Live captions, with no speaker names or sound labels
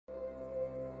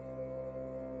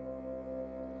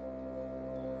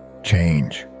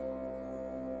Change.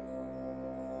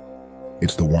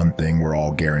 It's the one thing we're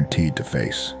all guaranteed to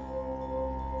face.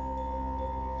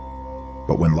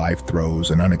 But when life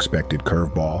throws an unexpected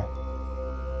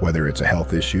curveball, whether it's a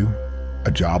health issue,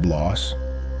 a job loss,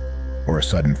 or a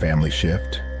sudden family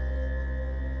shift,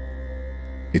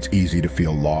 it's easy to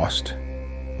feel lost,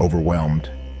 overwhelmed,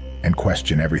 and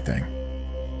question everything.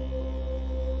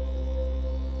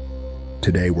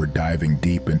 Today we're diving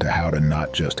deep into how to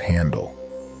not just handle,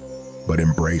 but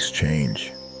embrace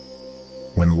change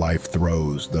when life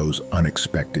throws those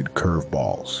unexpected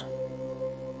curveballs.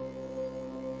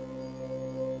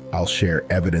 I'll share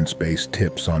evidence-based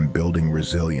tips on building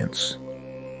resilience,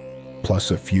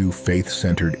 plus a few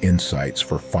faith-centered insights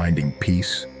for finding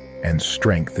peace and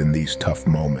strength in these tough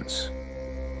moments.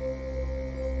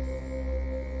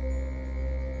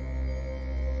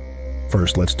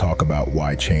 First, let's talk about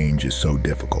why change is so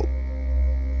difficult.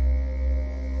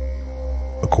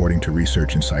 According to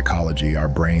research in psychology, our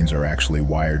brains are actually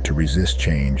wired to resist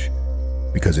change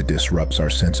because it disrupts our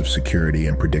sense of security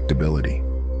and predictability.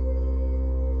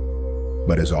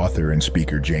 But as author and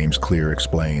speaker James Clear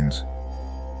explains,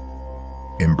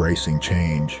 embracing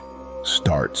change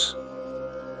starts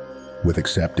with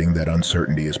accepting that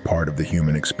uncertainty is part of the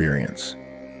human experience.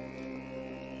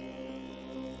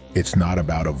 It's not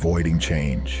about avoiding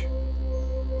change,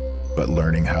 but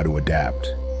learning how to adapt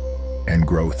and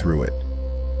grow through it.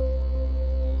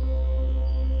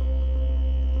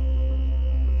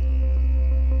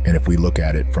 And if we look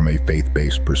at it from a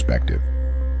faith-based perspective,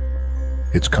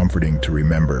 it's comforting to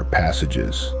remember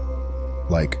passages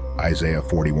like Isaiah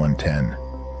 41:10.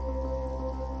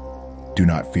 Do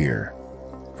not fear,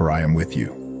 for I am with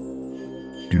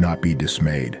you. Do not be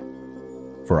dismayed,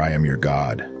 for I am your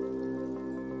God.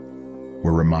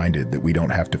 We're reminded that we don't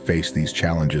have to face these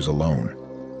challenges alone.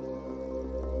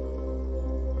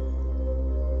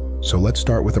 So let's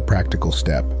start with a practical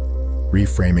step,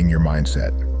 reframing your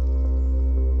mindset.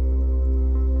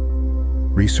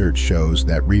 Research shows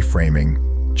that reframing,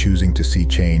 choosing to see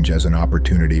change as an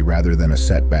opportunity rather than a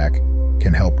setback,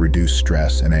 can help reduce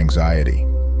stress and anxiety.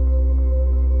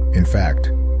 In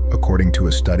fact, according to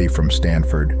a study from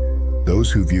Stanford, those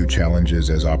who view challenges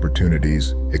as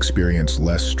opportunities experience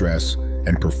less stress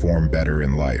and perform better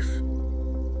in life.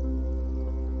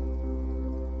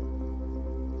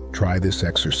 Try this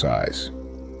exercise.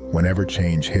 Whenever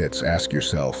change hits, ask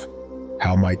yourself,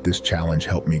 how might this challenge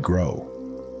help me grow?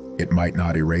 It might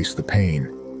not erase the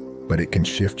pain, but it can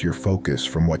shift your focus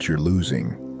from what you're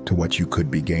losing to what you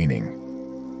could be gaining.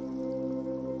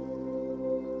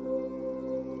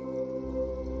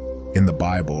 In the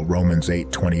Bible, Romans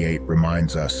 8:28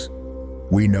 reminds us,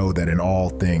 we know that in all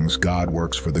things God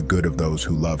works for the good of those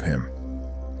who love Him.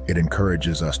 It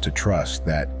encourages us to trust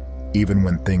that even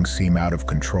when things seem out of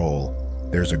control,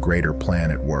 there's a greater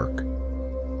plan at work.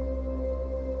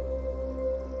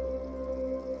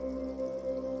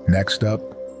 Next up,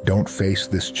 don't face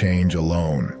this change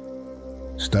alone.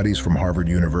 Studies from Harvard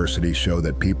University show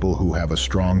that people who have a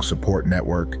strong support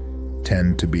network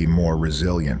tend to be more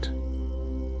resilient.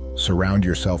 Surround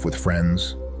yourself with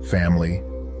friends, family,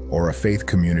 or a faith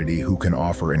community who can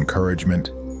offer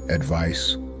encouragement,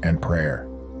 advice, and prayer.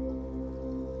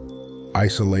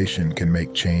 Isolation can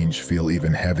make change feel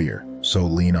even heavier, so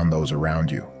lean on those around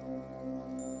you.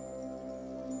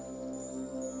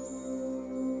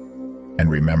 And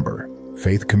remember,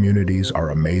 faith communities are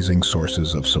amazing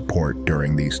sources of support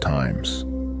during these times.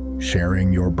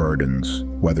 Sharing your burdens,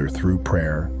 whether through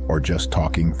prayer or just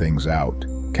talking things out,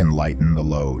 can lighten the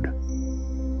load.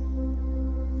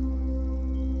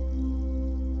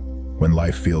 When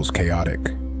life feels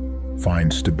chaotic,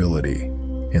 find stability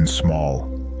in small,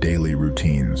 daily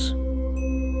routines.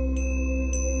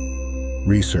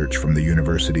 Research from the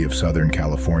University of Southern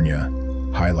California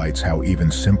highlights how even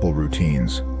simple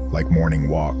routines, like morning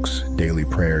walks, daily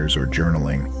prayers, or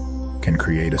journaling, can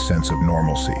create a sense of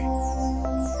normalcy.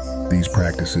 These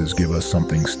practices give us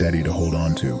something steady to hold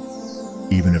on to,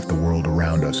 even if the world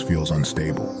around us feels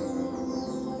unstable.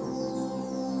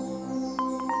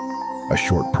 A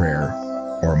short prayer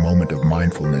or a moment of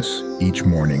mindfulness each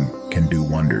morning can do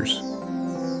wonders.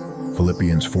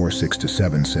 Philippians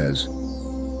 4:6-7 says,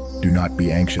 "Do not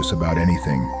be anxious about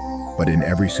anything, but in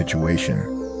every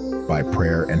situation, by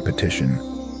prayer and petition,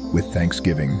 with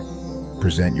thanksgiving,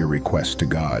 present your requests to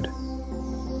God.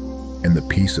 And the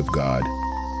peace of God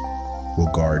will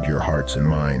guard your hearts and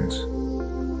minds."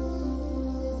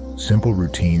 Simple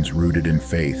routines rooted in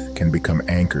faith can become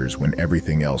anchors when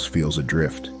everything else feels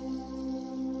adrift.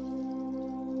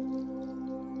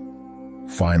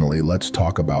 Finally, let's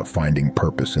talk about finding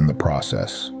purpose in the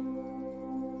process.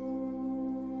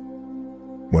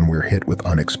 When we're hit with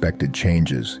unexpected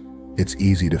changes, it's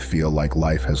easy to feel like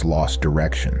life has lost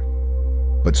direction.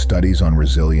 But studies on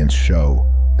resilience show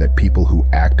that people who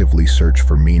actively search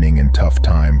for meaning in tough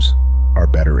times are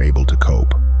better able to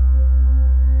cope.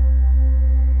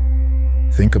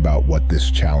 Think about what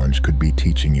this challenge could be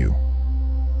teaching you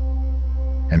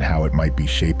and how it might be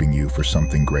shaping you for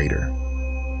something greater.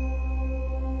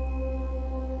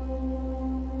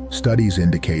 Studies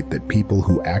indicate that people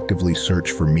who actively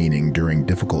search for meaning during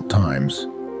difficult times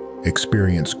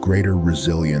experience greater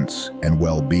resilience and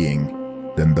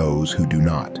well-being than those who do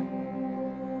not.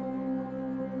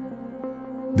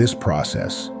 This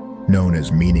process, known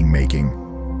as meaning-making,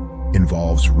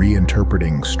 involves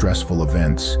reinterpreting stressful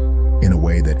events in a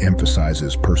way that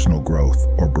emphasizes personal growth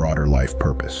or broader life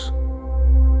purpose.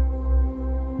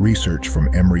 Research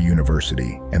from Emory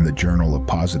University and the Journal of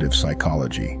Positive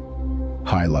Psychology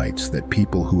highlights that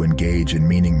people who engage in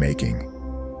meaning-making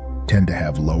tend to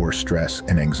have lower stress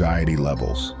and anxiety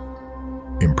levels,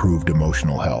 improved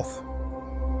emotional health,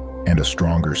 and a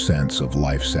stronger sense of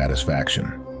life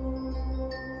satisfaction.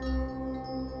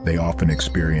 They often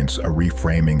experience a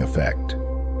reframing effect,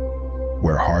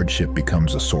 where hardship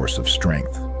becomes a source of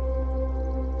strength,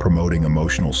 promoting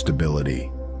emotional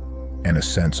stability and a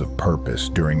sense of purpose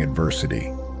during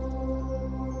adversity.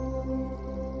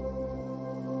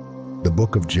 The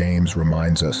book of James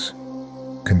reminds us,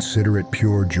 "Consider it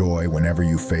pure joy whenever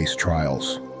you face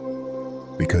trials,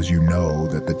 because you know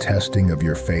that the testing of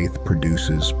your faith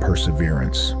produces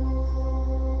perseverance."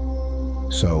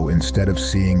 So instead of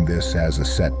seeing this as a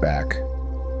setback,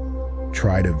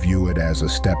 try to view it as a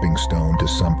stepping stone to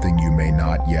something you may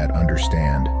not yet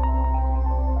understand.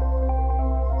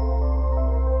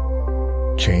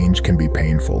 Change can be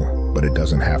painful, but it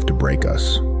doesn't have to break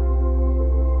us.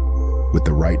 With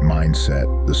the right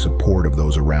mindset, the support of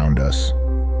those around us,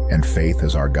 and faith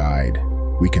as our guide,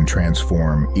 we can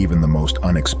transform even the most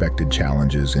unexpected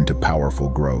challenges into powerful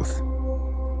growth.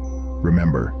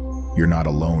 Remember, you're not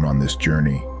alone on this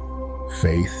journey.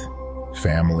 Faith,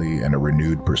 family, and a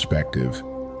renewed perspective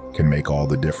can make all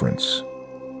the difference.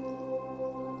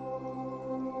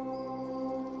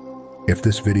 If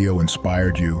this video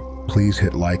inspired you, please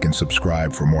hit like and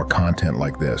subscribe for more content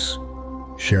like this.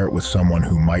 Share it with someone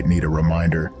who might need a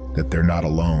reminder that they're not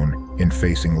alone in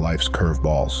facing life's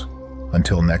curveballs.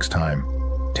 Until next time,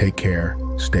 take care,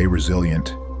 stay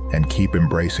resilient, and keep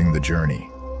embracing the journey.